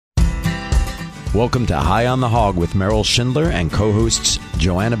Welcome to High on the Hog with Merrill Shindler and co-hosts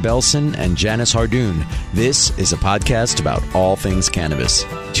Joanna Belson and Janice Hardoon. This is a podcast about all things cannabis.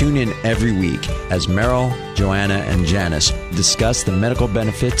 Tune in every week as Merrill, Joanna, and Janice discuss the medical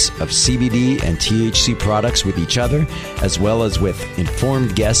benefits of CBD and THC products with each other, as well as with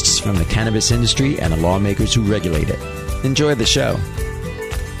informed guests from the cannabis industry and the lawmakers who regulate it. Enjoy the show.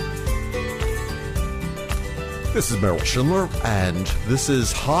 This is Merrill Shindler, and this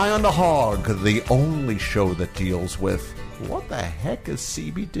is High on the Hog, the only show that deals with what the heck is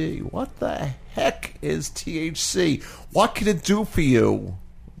CBD? What the heck is THC? What can it do for you?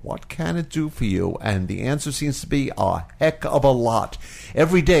 What can it do for you? And the answer seems to be a heck of a lot.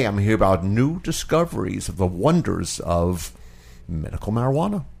 Every day I'm hearing about new discoveries of the wonders of medical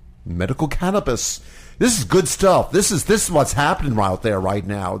marijuana, medical cannabis. This is good stuff. This is what's happening out there right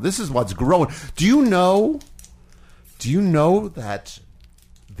now. This is what's growing. Do you know that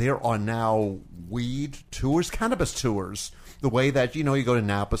there are now weed tours, cannabis tours? The way that, you go to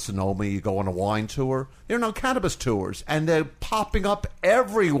Napa, Sonoma, you go on a wine tour. There are now cannabis tours, and they're popping up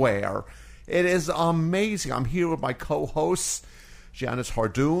everywhere. It is amazing. I'm here with my co-hosts, Janice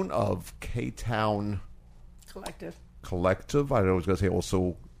Hardoon of K-Town Collective. I was going to say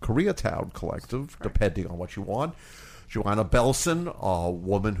also Koreatown Collective, depending on what you want. Joanna Belson, a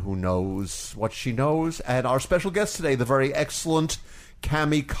woman who knows what she knows, and our special guest today, the very excellent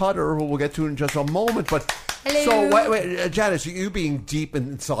Camie Cutter, who we'll get to in just a moment. But hello. So, wait, Janice, you being deep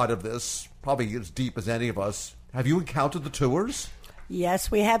inside of this, probably as deep as any of us, have you encountered the tours? Yes,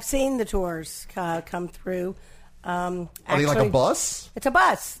 we have seen the tours come through. Are they like a bus? It's a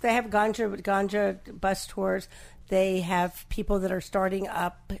bus. They have ganja bus tours. They have people that are starting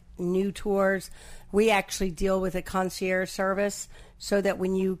up new tours. We actually deal with a concierge service so that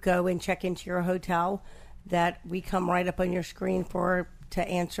when you go and check into your hotel, that we come right up on your screen to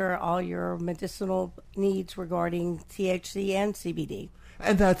answer all your medicinal needs regarding THC and CBD.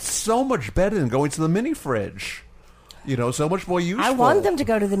 And that's so much better than going to the mini fridge. So much more useful. I want them to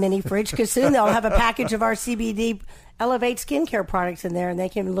go to the mini fridge because soon they'll have a package of our CBD Elevate skincare products in there, and they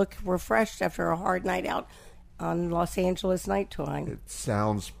can look refreshed after a hard night out on Los Angeles night touring. It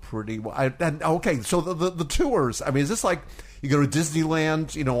sounds pretty okay, so the tours, is this like you go to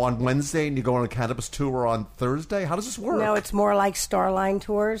Disneyland, on Wednesday and you go on a cannabis tour on Thursday? How does this work? No, it's more like Starline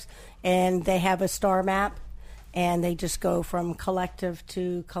tours, and they have a star map, and they just go from collective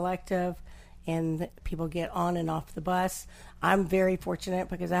to collective, and people get on and off the bus. I'm very fortunate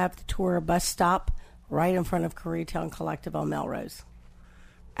because I have to tour a bus stop right in front of Koreatown Collective on Melrose.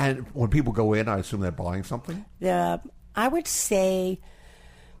 And when people go in, I assume they're buying something? I would say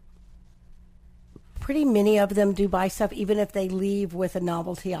pretty many of them do buy stuff, even if they leave with a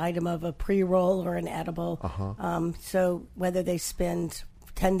novelty item of a pre-roll or an edible. Uh-huh. So whether they spend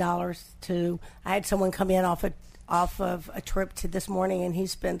 $10 to... I had someone come in off of a trip to this morning, and he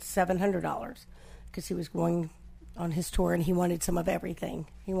spent $700 because he was going on his tour, and he wanted some of everything.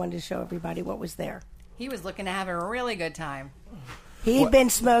 He wanted to show everybody what was there. He was looking to have a really good time. He'd been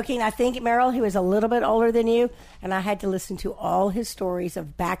smoking. I think, Merrill, he was a little bit older than you, and I had to listen to all his stories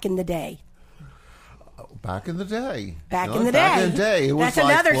of back in the day. Back in the day. Back in the day. It was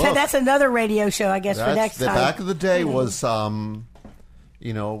that's another radio show, I guess, for next time. Back in the day was, back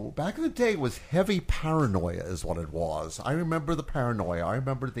in the day was heavy paranoia is what it was. I remember the paranoia. I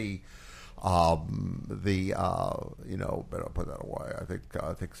remember better put that away. I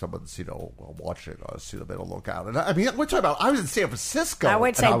think someone's, watching us, better look out. And we're talking about, I was in San Francisco. I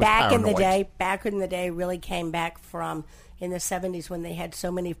would say back in the day really came back from in the 70s when they had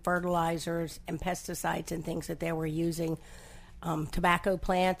so many fertilizers and pesticides and things that they were using, tobacco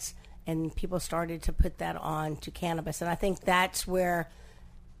plants, and people started to put that on to cannabis. And I think that's where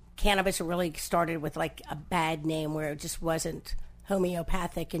cannabis really started with like a bad name, where it just wasn't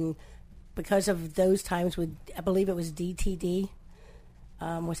homeopathic. And because of those times with, I believe it was DTD,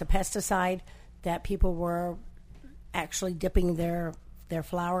 was a pesticide that people were actually dipping their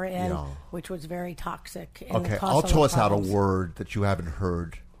flour in, which was very toxic. And okay, I'll toss out a word that you haven't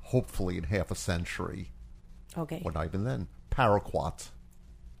heard, hopefully, in half a century. Okay. Or not even then. Paraquat.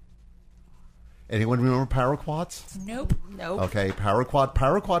 Anyone remember paraquats? Nope. Okay, paraquat.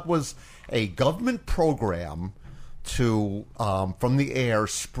 Paraquat was a government program to, from the air,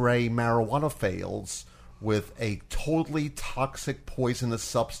 spray marijuana fields with a totally toxic, poisonous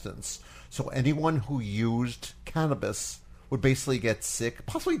substance. So anyone who used cannabis would basically get sick,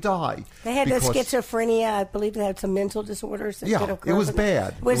 possibly die. They had the schizophrenia. I believe they had some mental disorders. Yeah, it was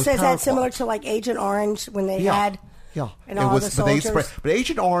bad. It was that similar to like Agent Orange when they had... Yeah, and all the soldiers. But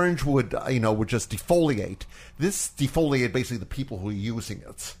Agent Orange would just defoliate. This defoliated basically the people who were using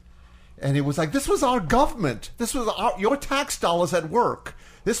it. And it was like, this was our government. This was your tax dollars at work.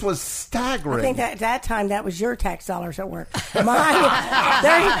 This was staggering. I think that at that time, that was your tax dollars at work.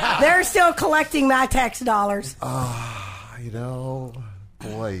 They're still collecting my tax dollars.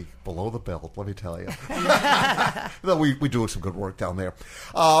 Boy, below the belt, let me tell you. Though we do some good work down there.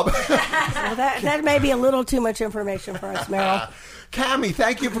 Well, that may be a little too much information for us, Merrill. Camie,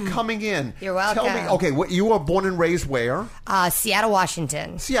 thank you for coming in. You're welcome. Tell me, okay, you were born and raised where? Seattle,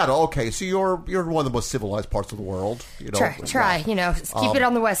 Washington. Seattle, okay. So you're one of the most civilized parts of the world. Try. Keep it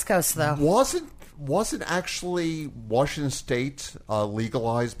on the West Coast, though. Wasn't actually Washington State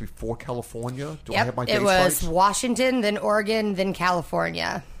legalized before California? Do I have my dates it was right? Washington, then Oregon, then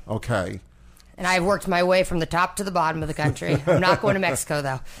California. Okay. And I've worked my way from the top to the bottom of the country. I'm not going to Mexico,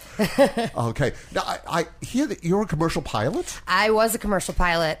 though. Okay. Now, I hear that you're a commercial pilot? I was a commercial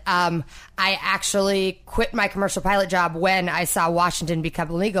pilot. I actually quit my commercial pilot job when I saw Washington become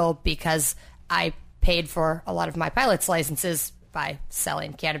legal because I paid for a lot of my pilot's licenses by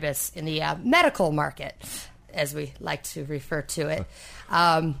selling cannabis in the medical market, as we like to refer to it.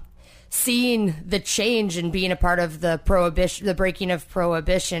 Seeing the change and being a part of the breaking of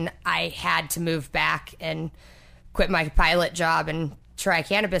prohibition, I had to move back and quit my pilot job and try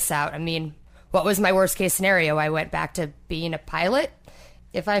cannabis out. I mean, what was my worst case scenario? I went back to being a pilot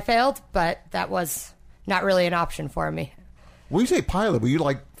if I failed, but that was not really an option for me. When you say pilot, were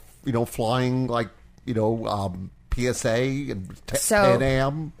you flying PSA and Pan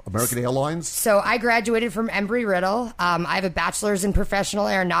Am, American Airlines? So I graduated from Embry-Riddle. I have a bachelor's in professional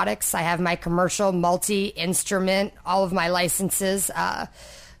aeronautics. I have my commercial, multi-instrument, all of my licenses.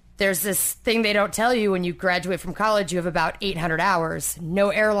 There's this thing they don't tell you when you graduate from college. You have about 800 hours. No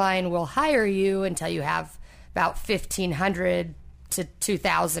airline will hire you until you have about 1,500 to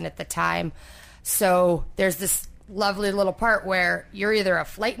 2,000 at the time. So there's this lovely little part where you're either a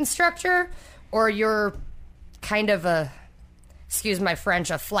flight instructor or you're kind of excuse my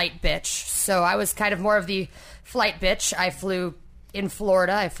French, a flight bitch. So I was kind of more of the flight bitch. I flew in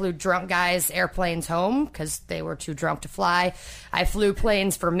Florida. I flew drunk guys' airplanes home because they were too drunk to fly. I flew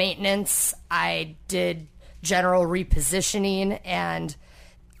planes for maintenance. I did general repositioning, and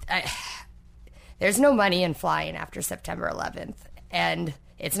there's no money in flying after September 11th. And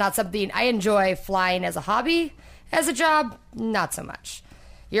it's not something I enjoy flying as a hobby. As a job, not so much.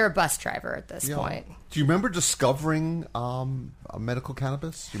 You're a bus driver at this point. Do you remember discovering medical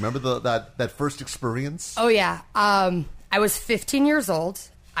cannabis? Do you remember that first experience? Oh, yeah. I was 15 years old.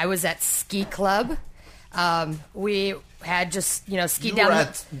 I was at ski club. We had just, skied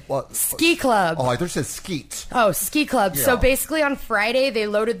down ski club. Oh, I thought you said skeet. Oh, ski club. Yeah. So basically on Friday, they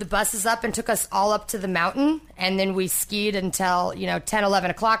loaded the buses up and took us all up to the mountain. And then we skied until, 10,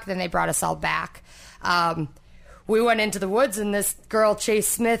 11 o'clock. Then they brought us all back. We went into the woods, and this girl, Chase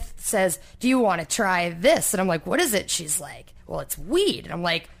Smith, says, "Do you want to try this?" And I'm like, "What is it?" She's like, "Well, it's weed." And I'm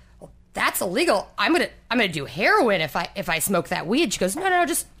like, "Well, that's illegal. I'm gonna do heroin if I smoke that weed." She goes, "No,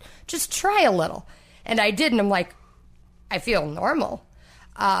 just try a little." And I did, and I'm like, I feel normal.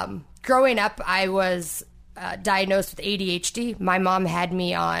 Growing up, I was diagnosed with ADHD. My mom had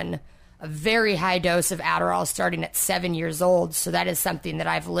me on a very high dose of Adderall starting at 7 years old, so that is something that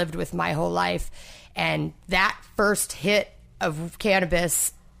I've lived with my whole life. And that first hit of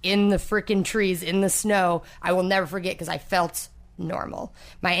cannabis in the freaking trees, in the snow, I will never forget because I felt normal.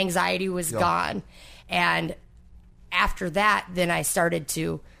 My anxiety was gone. And after that, then I started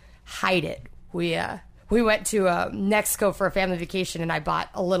to hide it. We went to Mexico for a family vacation, and I bought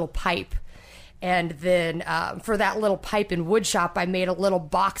a little pipe. And then for that little pipe and wood shop, I made a little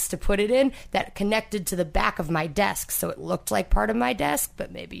box to put it in that connected to the back of my desk. So it looked like part of my desk,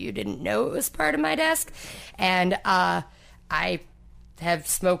 but maybe you didn't know it was part of my desk. And I have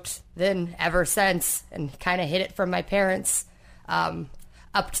smoked then ever since and kind of hid it from my parents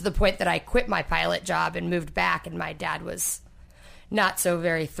up to the point that I quit my pilot job and moved back. And my dad was not so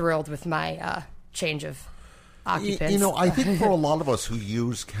very thrilled with my change of occupants. I think for a lot of us who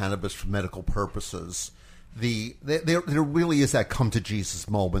use cannabis for medical purposes, there really is that come to Jesus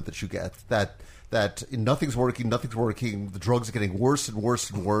moment that you get, that nothing's working, the drugs are getting worse and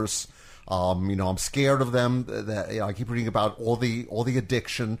worse and worse. I'm scared of them. I keep reading about all the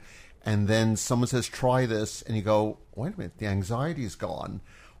addiction, and then someone says, "Try this," and you go, "Wait a minute, the anxiety is gone."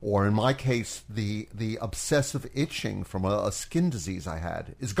 Or in my case, the obsessive itching from a skin disease I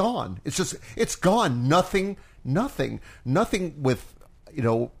had is gone. It's gone. Nothing with,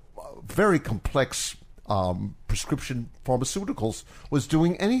 very complex prescription pharmaceuticals was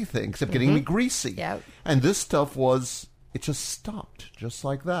doing anything except getting me greasy. Yep. And this stuff it just stopped just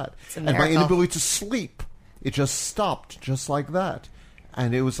like that. It's a and my miracle. inability to sleep, it just stopped just like that.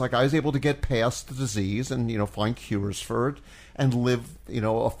 And it was like I was able to get past the disease and, find cures for it and live,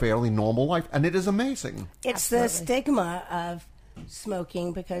 a fairly normal life. And it is amazing. It's the stigma of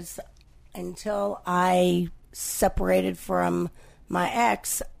smoking, because until I separated from my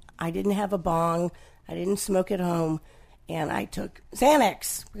ex, I didn't have a bong. I didn't smoke at home. And I took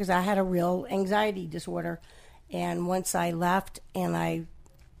Xanax because I had a real anxiety disorder. And once I left and I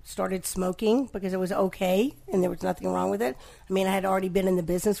started smoking because it was okay and there was nothing wrong with it. I mean, I had already been in the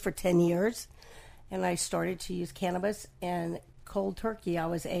business for 10 years. And I started to use cannabis, and cold turkey, I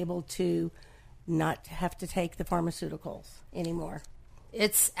was able to not have to take the pharmaceuticals anymore.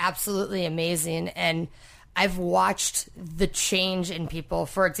 It's absolutely amazing. And I've watched the change in people.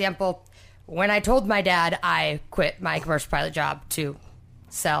 For example, when I told my dad I quit my commercial pilot job to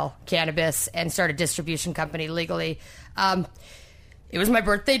sell cannabis and start a distribution company legally, it was my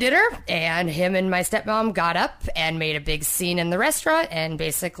birthday dinner, and him and my stepmom got up and made a big scene in the restaurant and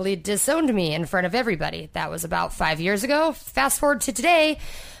basically disowned me in front of everybody. That was about 5 years ago. Fast forward to today,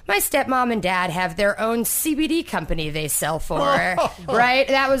 my stepmom and dad have their own CBD company they sell for, right?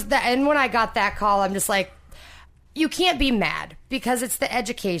 And when I got that call, I'm just like, you can't be mad, because it's the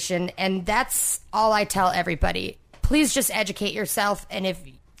education, and that's all I tell everybody. Please just educate yourself, and if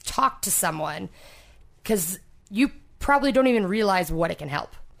talk to someone, because you probably don't even realize what it can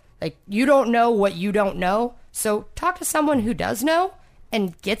help. Like, you don't know what you don't know, so talk to someone who does know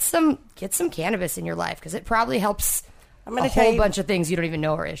and get some cannabis in your life, because it probably helps a whole bunch of things you don't even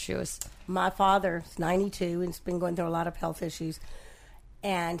know are issues. My father's 92 and has been going through a lot of health issues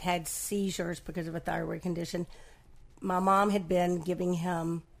and had seizures because of a thyroid condition. My mom had been giving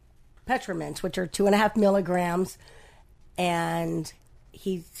him Petraments, which are 2.5 milligrams, and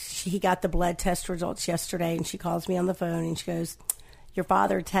he got the blood test results yesterday, and she calls me on the phone and she goes, "Your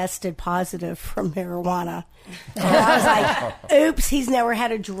father tested positive for marijuana." And I was like, oops, he's never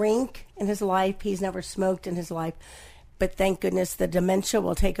had a drink in his life. He's never smoked in his life. But thank goodness the dementia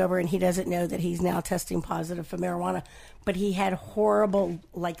will take over, and he doesn't know that he's now testing positive for marijuana. But he had horrible,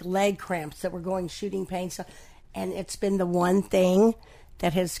 leg cramps that were going shooting pains. And it's been the one thing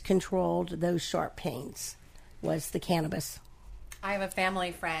that has controlled those sharp pains was the cannabis. I have a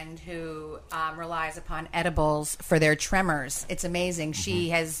family friend who relies upon edibles for their tremors. It's amazing. Mm-hmm. She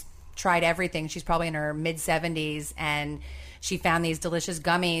has tried everything. She's probably in her mid-70s, and she found these delicious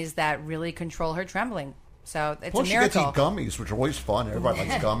gummies that really control her trembling. So it's a miracle. Plus, you get to eat gummies, which are always fun. Everybody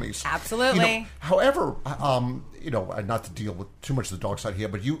likes gummies. Absolutely. However, not to deal with too much of the dark side here,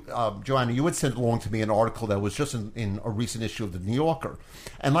 but you, Joanna, you had sent along to me an article that was just in a recent issue of the New Yorker.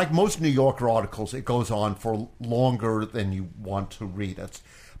 And like most New Yorker articles, it goes on for longer than you want to read it.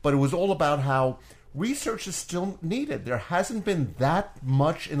 But it was all about how research is still needed. There hasn't been that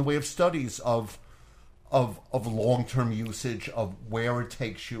much in the way of studies of long-term usage, of where it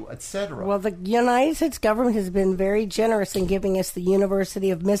takes you, etc. Well, the United States government has been very generous in giving us the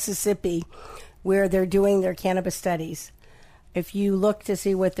University of Mississippi, where they're doing their cannabis studies. If you look to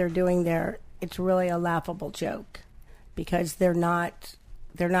see what they're doing there, it's really a laughable joke, because they're not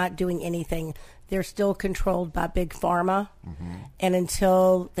doing anything. They're still controlled by big pharma, mm-hmm. and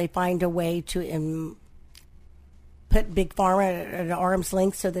until they find a way to put big pharma at arm's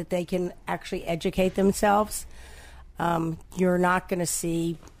length so that they can actually educate themselves, you're not going to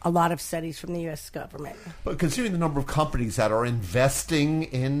see a lot of studies from the U.S. government. But considering the number of companies that are investing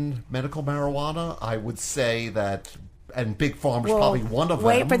in medical marijuana, I would say that, and Big Pharma is probably one of them.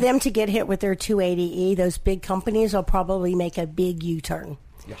 Wait for them to get hit with their 280E. Those big companies will probably make a big U-turn.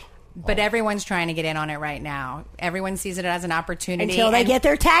 Yeah. But everyone's trying to get in on it right now. Everyone sees it as an opportunity until they get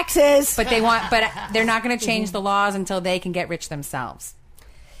their taxes. But they're not going to change the laws until they can get rich themselves.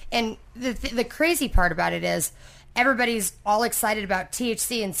 And the crazy part about it is everybody's all excited about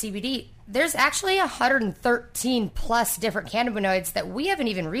THC and CBD. There's actually 113 plus different cannabinoids that we haven't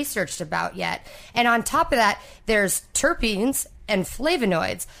even researched about yet. And on top of that, there's terpenes and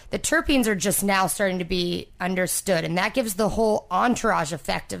flavonoids. The terpenes are just now starting to be understood, and that gives the whole entourage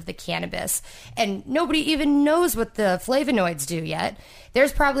effect of the cannabis. And nobody even knows what the flavonoids do yet.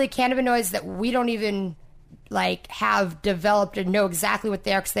 There's probably cannabinoids that we don't even have developed and know exactly what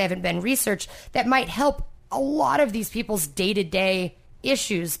they are because they haven't been researched, that might help a lot of these people's day-to-day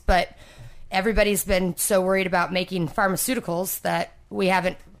issues. But everybody's been so worried about making pharmaceuticals that we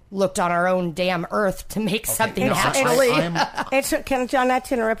haven't looked on our own damn earth to make something naturally. John, not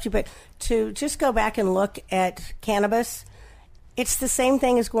to interrupt you, but to just go back and look at cannabis, it's the same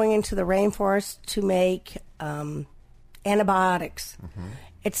thing as going into the rainforest to make antibiotics. Mm-hmm.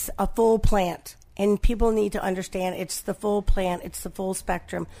 It's a full plant, and people need to understand it's the full plant, it's the full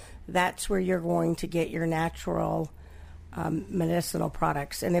spectrum. That's where you're going to get your natural medicinal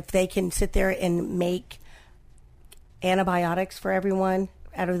products. And if they can sit there and make antibiotics for everyone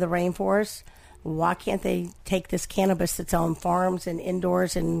out of the rainforest, why can't they take this cannabis that's on farms and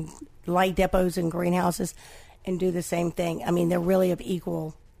indoors and light depots and greenhouses and do the same thing? I mean, they're really of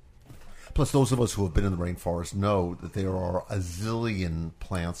equal. Plus, those of us who have been in the rainforest know that there are a zillion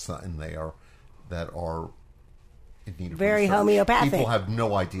plants in there that are in need of very research. homeopathic. People have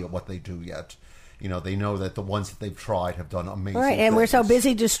no idea what they do yet. You know, they know that the ones that they've tried have done amazing Right, and things. we're so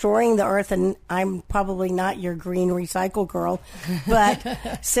busy destroying the earth, and I'm probably not your green recycle girl, but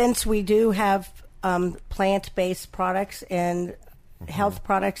since we do have plant-based products and health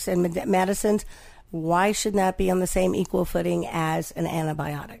products and medicines, why should that be on the same equal footing as an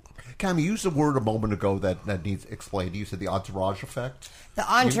antibiotic? Camie, you used a word a moment ago that needs explained. You said the entourage effect. The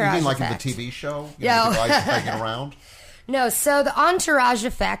entourage you mean like effect. in the TV show? You Yeah. know, the guys hanging around? No, so the entourage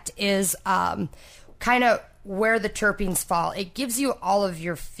effect is kind of where the terpenes fall. It gives you all of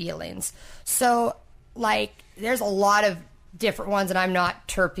your feelings. So, like, there's a lot of different ones, and I'm not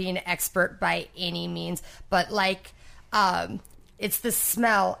terpene expert by any means, but, like, it's the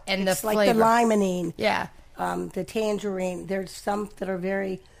smell and It's the like flavor. the limonene, Yeah. the tangerine. There's some that are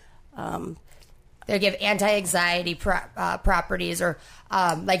very... They give anti-anxiety properties, or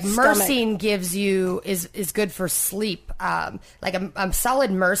like Stomach. myrcene gives you is good for sleep. Like a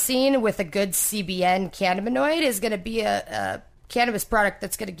solid myrcene with a good CBN cannabinoid is going to be a cannabis product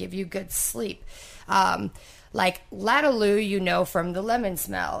that's going to give you good sleep. Like Lataloo, you know from the lemon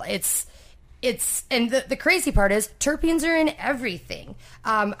smell. It's and the crazy part is terpenes are in everything.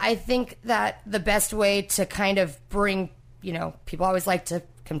 I think that the best way to kind of bring, you know, people always like to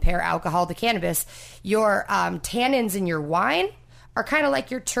compare alcohol to cannabis. Your tannins in your wine are kind of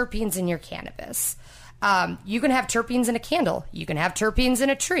like your terpenes in your cannabis. You can have terpenes in a candle. You can have terpenes in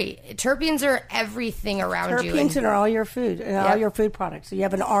a tree. Terpenes are everything around you. Terpenes in all your food, and all Yep. your food products. So you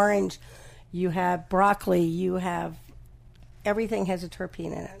have an orange, you have broccoli, you have... Everything has a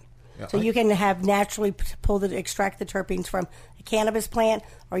terpene in it. Yeah, So you can have naturally extract the terpenes from a cannabis plant,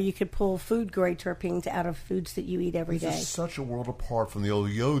 or you could pull food grade terpenes out of foods that you eat every This day. is such a world apart from the old,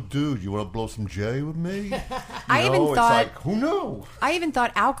 yo, dude, you want to blow some J with me? You I even it's thought- like, who knew? I even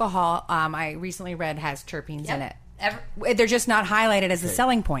thought alcohol, I recently read, has terpenes in Yep. it. They're just not highlighted as a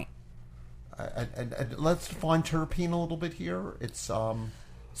selling point. And let's define terpene a little bit here. It's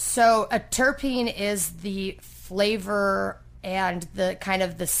So a terpene is the flavor and the kind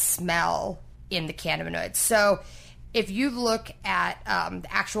of the smell in the cannabinoids. So if you look at the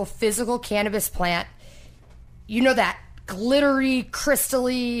actual physical cannabis plant, you know that glittery,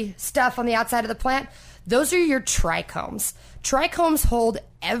 crystally stuff on the outside of the plant? Those are your trichomes. Trichomes hold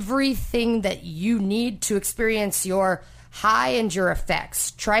everything that you need to experience your high and your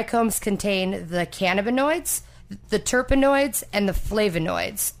effects. Trichomes contain the cannabinoids, the terpenoids, and the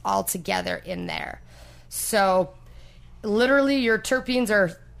flavonoids all together in there. So literally your terpenes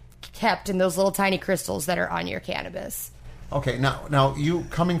are kept in those little tiny crystals that are on your cannabis. okay. Now you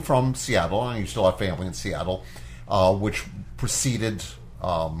coming from Seattle, and you still have family in Seattle, which preceded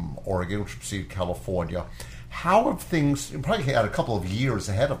Oregon, which preceded California. How have things? You probably had a couple of years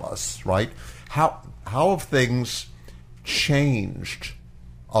ahead of us, right? How have things changed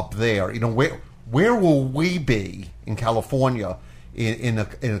up there? You know, where will we be in California in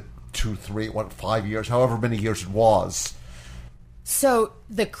a 2, 3, 5 years, however many years it was? So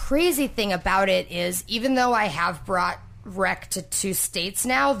the crazy thing about it is, even though I have brought rec to 2 states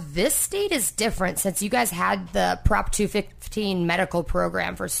now, this state is different since you guys had the Prop 215 medical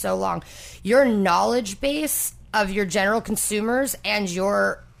program for so long. Your knowledge base of your general consumers and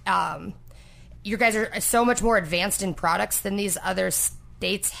your you guys are so much more advanced in products than these other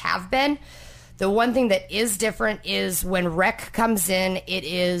states have been. The one thing that is different is when rec comes in,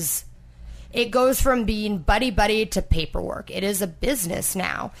 it goes from being buddy-buddy to paperwork. It is a business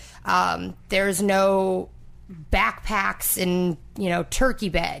now. There's no backpacks and, turkey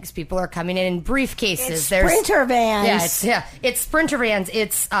bags. People are coming in briefcases. It's There's Sprinter vans. It's Sprinter vans.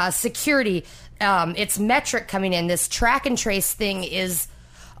 It's security. It's metric coming in. This track and trace thing is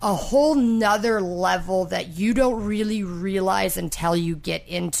a whole nother level that you don't really realize until you get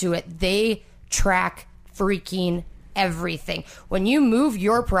into it. They track freaking everything. When you move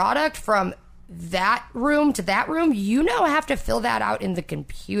your product from that room to that room, you now have to fill that out in the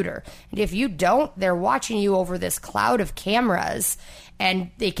computer. And if you don't, they're watching you over this cloud of cameras, and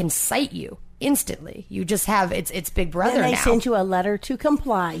they can cite you instantly. You just have it's Big Brother Then they now. send you a letter to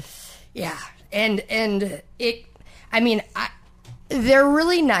comply. Yeah, and it. I mean, they're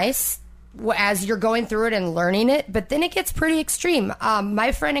really nice. as you're going through it and learning it, but then it gets pretty extreme.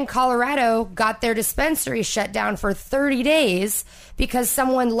 My friend in Colorado got their dispensary shut down for 30 days because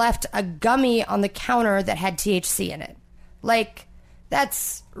someone left a gummy on the counter that had THC in it. Like,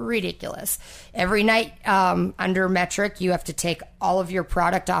 that's ridiculous. Every night under Metric, you have to take all of your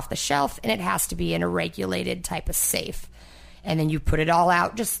product off the shelf, and it has to be in a regulated type of safe. And then you put it all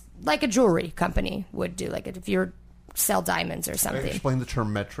out just like a jewelry company would do, like if you're sell diamonds or something. Can you explain the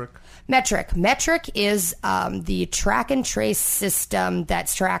term metric? Metric is the track and trace system that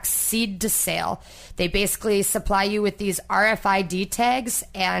tracks seed to sale. They basically supply you with these RFID tags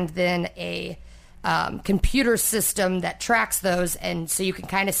and then a computer system that tracks those, and so you can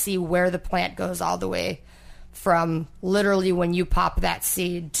kind of see where the plant goes all the way from literally when you pop that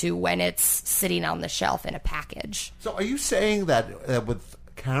seed to when it's sitting on the shelf in a package. So are you saying that with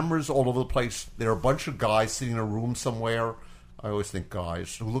cameras all over the place, there are a bunch of guys sitting in a room somewhere? I always think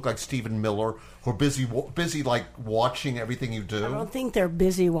guys who look like Stephen Miller, who are busy like watching everything you do. I don't think they're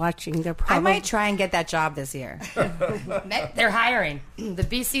busy watching. They're probably... I might try and get that job this year. They're hiring. The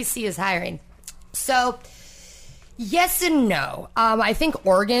BCC is hiring. So, yes and no. I think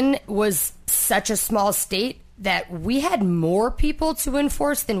Oregon was such a small state that we had more people to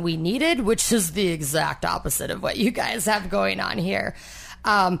enforce than we needed, which is the exact opposite of what you guys have going on here.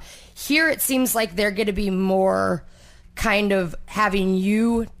 Here it seems like they're going to be more kind of having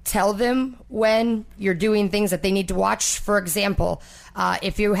you tell them when you're doing things that they need to watch. For example,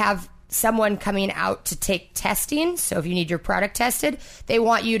 if you have someone coming out to take testing, so if you need your product tested, they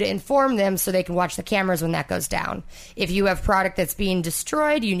want you to inform them so they can watch the cameras when that goes down. If you have product that's being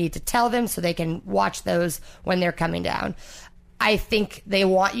destroyed, you need to tell them so they can watch those when they're coming down. I think they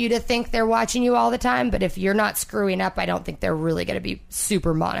want you to think they're watching you all the time, but if you're not screwing up, I don't think they're really going to be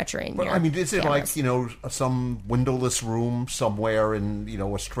super monitoring. But I mean, is it cameras. Like, some windowless room somewhere in,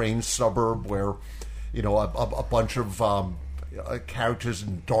 a strange suburb where, a bunch of characters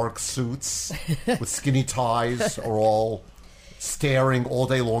in dark suits with skinny ties are all staring all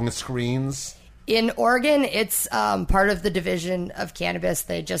day long at screens? In Oregon, it's part of the division of cannabis.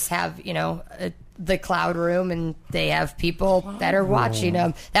 They just have, the cloud room, and they have people that are watching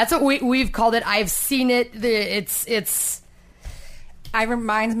them. That's what we've called it. I've seen it. It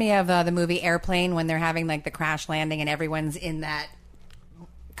reminds me of the movie Airplane when they're having like the crash landing and everyone's in that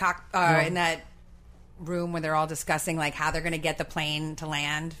in that room where they're all discussing like how they're going to get the plane to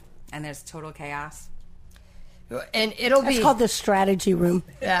land, and there's total chaos. And It's called the strategy room.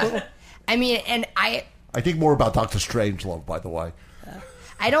 Yeah. I mean, and I think more about Dr. Strangelove, by the way.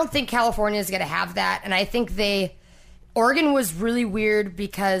 I don't think California is going to have that, and I think Oregon was really weird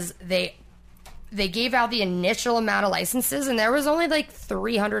because they gave out the initial amount of licenses, and there was only like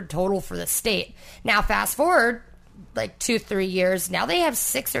 300 total for the state. Now, fast forward like 2-3 years, now they have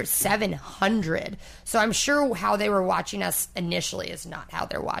 600 or 700. So I'm sure how they were watching us initially is not how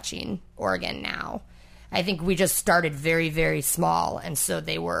they're watching Oregon now. I think we just started very, very small, and so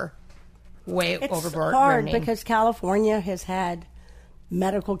they were way overboard. It's hard because California has had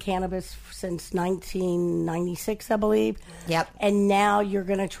medical cannabis since 1996, I believe. Yep. And now you're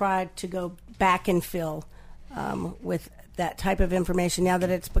going to try to go back and fill with that type of information now that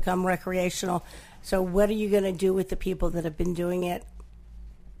it's become recreational. So what are you going to do with the people that have been doing it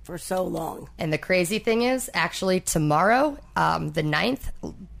for so long? And the crazy thing is, actually, tomorrow, the 9th,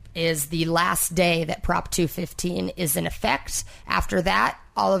 is the last day that Prop 215 is in effect. After that,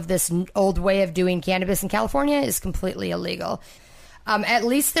 all of this old way of doing cannabis in California is completely illegal. At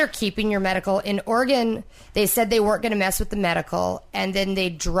least they're keeping your medical. In Oregon, they said they weren't going to mess with the medical, and then they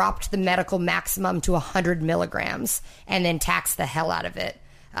dropped the medical maximum to 100 milligrams and then taxed the hell out of it.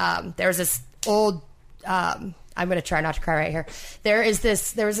 There's this old... I'm going to try not to cry right here. There was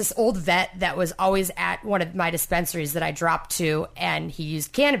this old vet that was always at one of my dispensaries that I dropped to, and he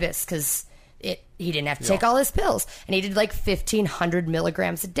used cannabis because he didn't have to take all his pills. And he did like 1,500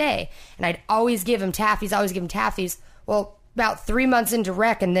 milligrams a day. And I'd always give him taffies. Well, about 3 months into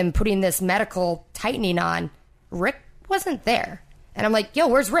rec and then putting this medical tightening on, Rick wasn't there. And I'm like, yo,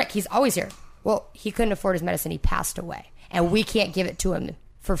 where's Rick? He's always here. Well, he couldn't afford his medicine. He passed away. And we can't give it to him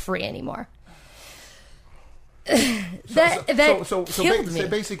for free anymore. So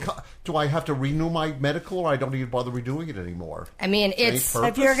basically, do I have to renew my medical, or I don't even bother redoing it anymore? I mean,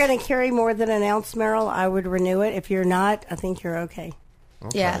 if you're going to carry more than an ounce, Merrill, I would renew it. If you're not, I think you're okay.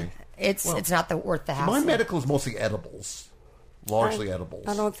 Yeah, it's not worth the hassle. My medical is mostly edibles. Largely edibles.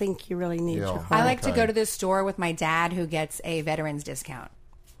 I don't think you really need your I like to go to this store with my dad who gets a veteran's discount.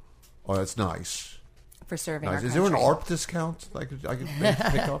 Oh, that's nice. For serving nice. our Is country. there an ARP discount I could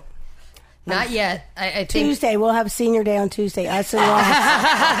pick up? Not yet. I think Tuesday. We'll have senior day on Tuesday. Us and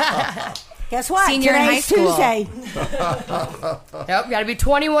Ross. Guess what? Senior in high Today's school. Tuesday. Yep, got to be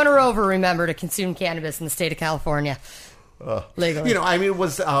 21 or over, remember, to consume cannabis in the state of California. Legally. You know, I mean, it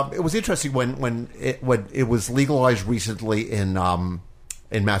was interesting when it was legalized recently in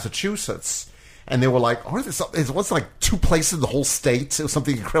Massachusetts, and they were like, "Oh, it was like 2 places in the whole state." It was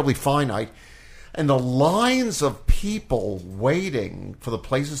something incredibly finite, and the lines of people waiting for the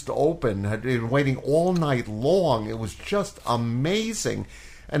places to open had been waiting all night long. It was just amazing.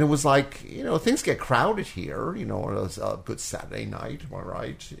 And it was like, you know, things get crowded here, you know, on a good Saturday night, am I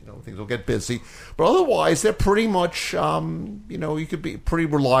right? You know, things will get busy. But otherwise, they're pretty much, you know, you could be pretty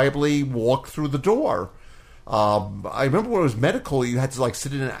reliably walk through the door. I remember when it was medical, you had to, like,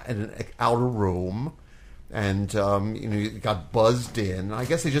 sit in an outer room, and, you know, you got buzzed in. I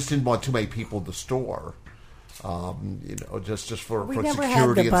guess they just didn't want too many people in the store, you know, just for We security. never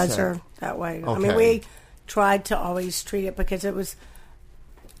had the and buzzer stuff. that way. Okay. I mean, we tried to always treat it because it was.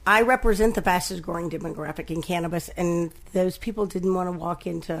 I represent the fastest growing demographic in cannabis, and those people didn't want to walk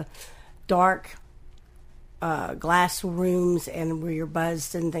into dark glass rooms and where you're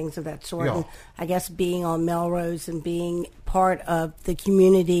buzzed and things of that sort. Yeah. And I guess being on Melrose and being part of the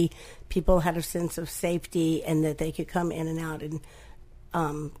community, people had a sense of safety and that they could come in and out,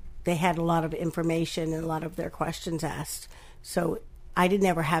 and they had a lot of information and a lot of their questions asked. So I didn't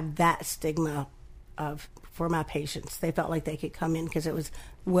ever have that stigma for my patients. They felt like they could come in because it was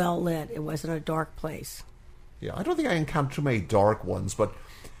well lit. It wasn't a dark place. Yeah, I don't think I encountered too many dark ones, but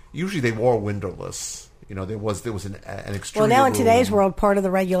usually they were windowless. You know, there was an exterior. Well, now in room. today's world, part of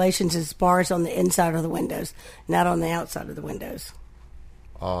the regulations is bars on the inside of the windows, not on the outside of the windows.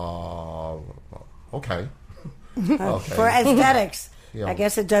 Okay. For aesthetics. Yeah. I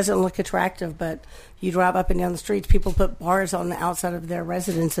guess it doesn't look attractive, but you drive up and down the streets, people put bars on the outside of their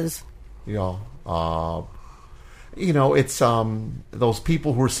residences. Yeah. You know, it's those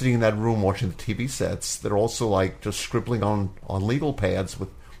people who are sitting in that room watching the TV sets. They're also like just scribbling on legal pads with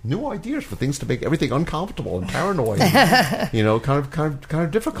new ideas for things to make everything uncomfortable and paranoid. You know, kind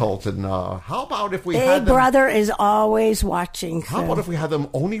of difficult. And how about if we had Big them, Brother is always watching. How about if we had them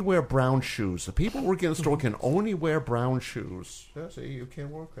only wear brown shoes? The people working in the store can only wear brown shoes. Yeah, see, you can't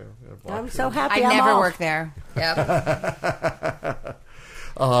work there. I'm so happy. I I'm never off. work there. Yep.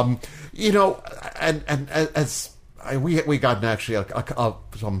 You know, and as we got actually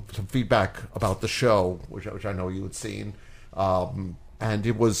some feedback about the show, which I know you had seen, and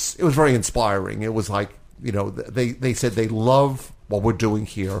it was very inspiring. It was like, you know, they said they love what we're doing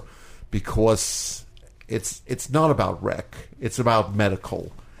here because it's not about rec, it's about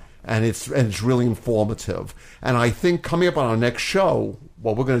medical, and it's really informative. And I think coming up on our next show,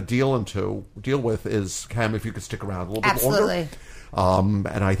 what we're going to deal with is, Cam, if you could stick around a little bit longer. Absolutely.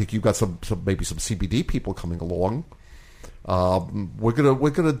 And I think you've got maybe some CBD people coming along. We're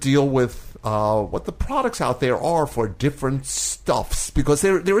gonna deal with what the products out there are for different stuffs, because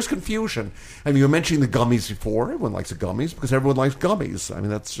there is confusion. I mean, you were mentioning the gummies before. Everyone likes the gummies because everyone likes gummies. I mean,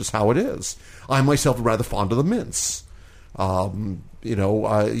 that's just how it is. I myself am rather fond of the mints. You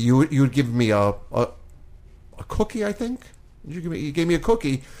know, you had given me a cookie, I think. You gave me a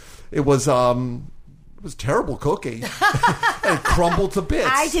cookie. It was a terrible cookie. And it crumbled to bits.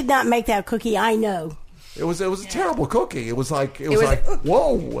 I did not make that cookie. I know. It was a terrible cookie. It was like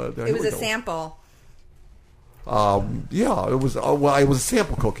whoa. It was a sample. Yeah, it was. Well, it was a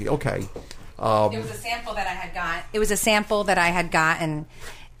sample cookie. Okay. It was a sample that I had got. It was a sample that I had gotten,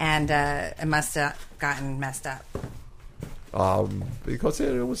 and it must have gotten messed up. Because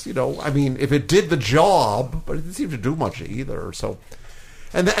it was, you know, I mean, if it did the job, but it didn't seem to do much either. So,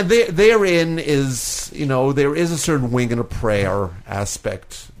 and therein is, you know, there is a certain wing and a prayer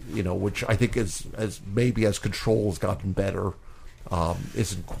aspect, you know, which I think is, as maybe as control has gotten better,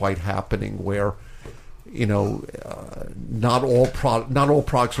 isn't quite happening, where, you know, not all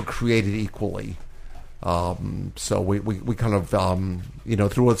products were created equally. So we kind of, you know,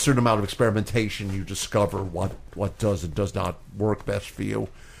 through a certain amount of experimentation, you discover what does and does not work best for you.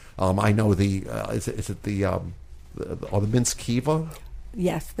 I know is it the mints Kiva?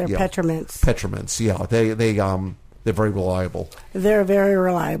 Yes, they're Petromints. Petromints, yeah. They're very reliable. They're very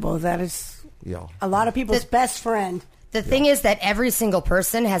reliable. That is a lot of people's best friend. The thing is that every single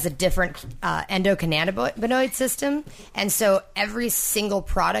person has a different endocannabinoid system, and so every single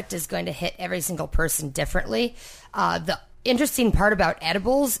product is going to hit every single person differently. The interesting part about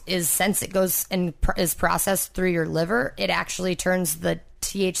edibles is, since it goes and is processed through your liver, it actually turns the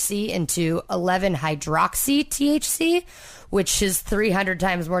THC into 11-hydroxy THC, which is 300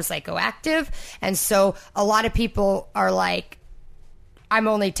 times more psychoactive. And so a lot of people are like, I'm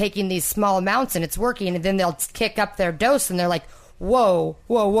only taking these small amounts and it's working, and then they'll kick up their dose and they're like, whoa,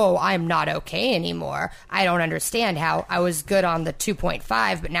 I'm not okay anymore. I don't understand how I was good on the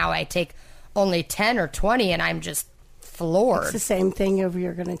 2.5, but now I take only 10 or 20 and I'm just floored. It's the same thing if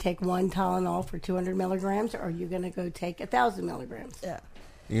you're going to take one Tylenol for 200 milligrams, or you're going to go take 1,000 milligrams. Yeah.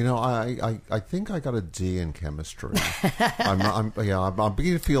 You know, I think I got a D in chemistry. I'm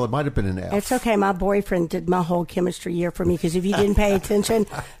beginning to feel it might have been an F. It's okay. My boyfriend did my whole chemistry year for me, because if you didn't pay attention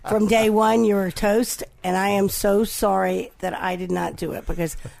from day one, you were toast. And I am so sorry that I did not do it,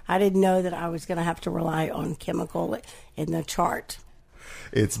 because I didn't know that I was going to have to rely on chemical in the chart.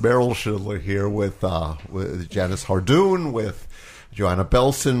 It's Merrill Shindler here with Janice Hardoon, with Joanna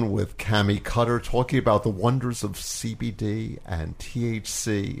Belson, with Camie Cutter, talking about the wonders of CBD and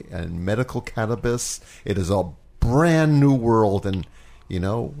THC and medical cannabis. It is a brand new world, and, you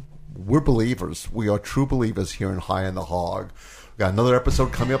know, we're believers. We are true believers here in High on the Hog. We've got another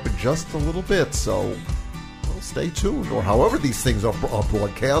episode coming up in just a little bit, so stay tuned. Or however these things are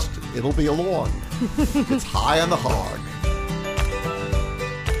broadcast, it'll be along. It's High on the Hog.